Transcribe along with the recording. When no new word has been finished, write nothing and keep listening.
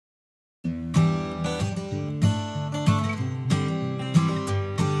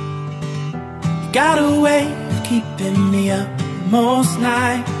got a way of keeping me up most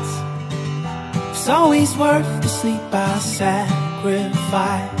nights. It's always worth the sleep I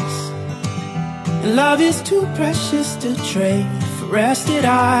sacrifice. And love is too precious to trade for rested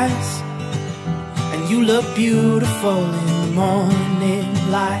eyes. And you look beautiful in the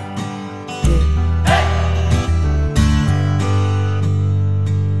morning light.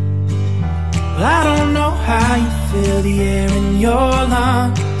 Well, I don't know how you feel the air in your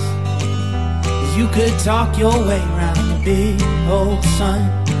lungs. You could talk your way around the big old sun.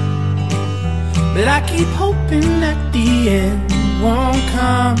 But I keep hoping that the end won't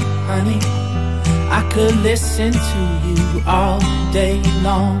come, honey. I could listen to you all day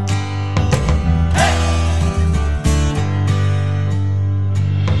long.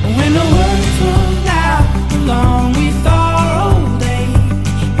 When the words run out along with our old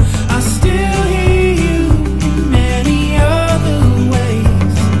age, I still hear you in many other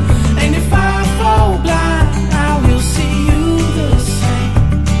ways. And if I fall blind, I will see you the same.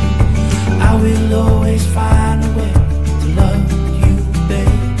 I will always find a way to love you,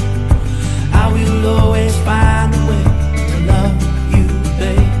 babe. I will always find a way to love you,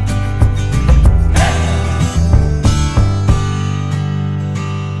 babe.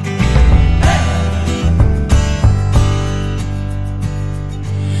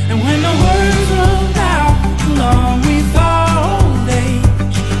 And when the words run out along with our old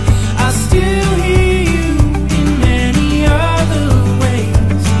age, I still hear you in many other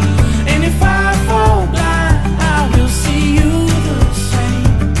ways. And if I fall blind, I will see you the same.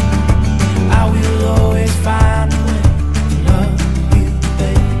 I will always find a way to love you,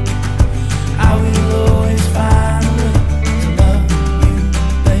 babe. I will always find a way to love you,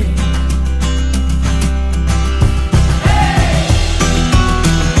 babe.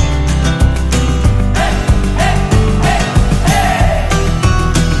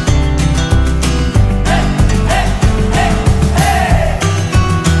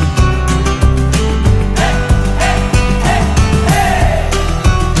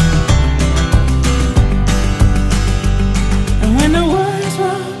 And when the words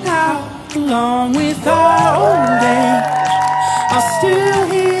run out along with our old age, I'll still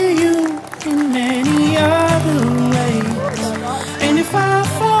hear you in many other ways. And if I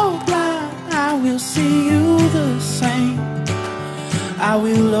fall blind, I will see you the same. I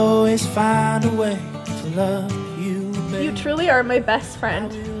will always find a way to love you, babe. You truly are my best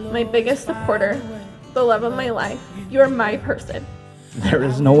friend, my biggest supporter, the love of my life. You are my person. There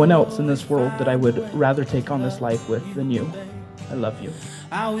is no one else in this world that I would rather take on this life with than you. I love you.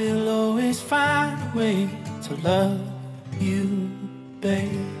 I will always find a way to love you,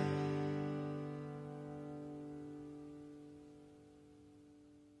 babe.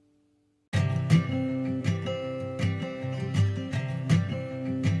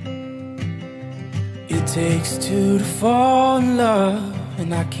 It takes two to fall in love,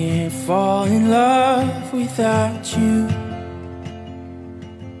 and I can't fall in love without you.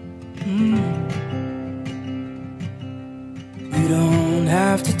 You don't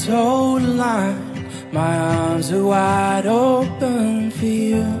have to toe the line. My arms are wide open for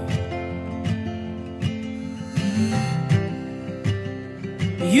you.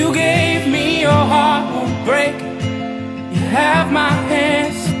 You gave me your heart, won't break it. You have my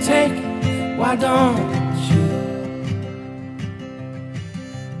hands to take it. Why don't you?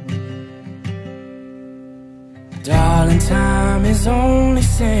 Darling, time is only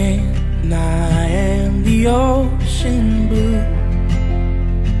sand, and I am the ocean blue.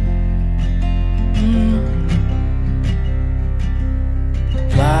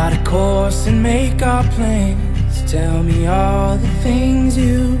 Plot a course and make our plans. Tell me all the things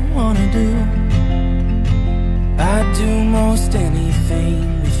you wanna do. I'd do most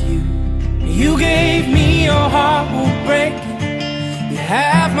anything with you. You gave me your heart, won't break it. You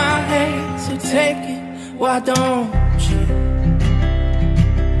have my hand, so take it. Why don't you?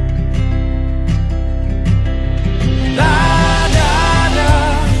 La da da,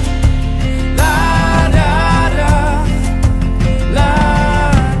 la da da, la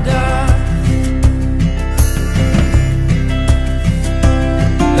da, la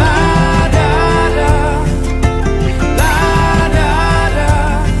da da, la da da,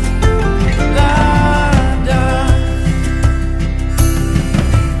 la da.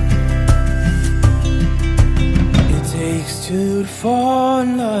 It takes two to fall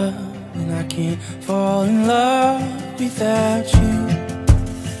in love, and I can't fall in love without you.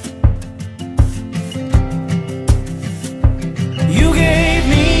 You gave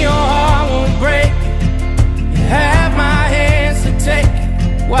me your heart, won't break it. You have my hands to take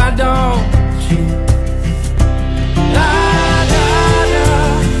it. Why don't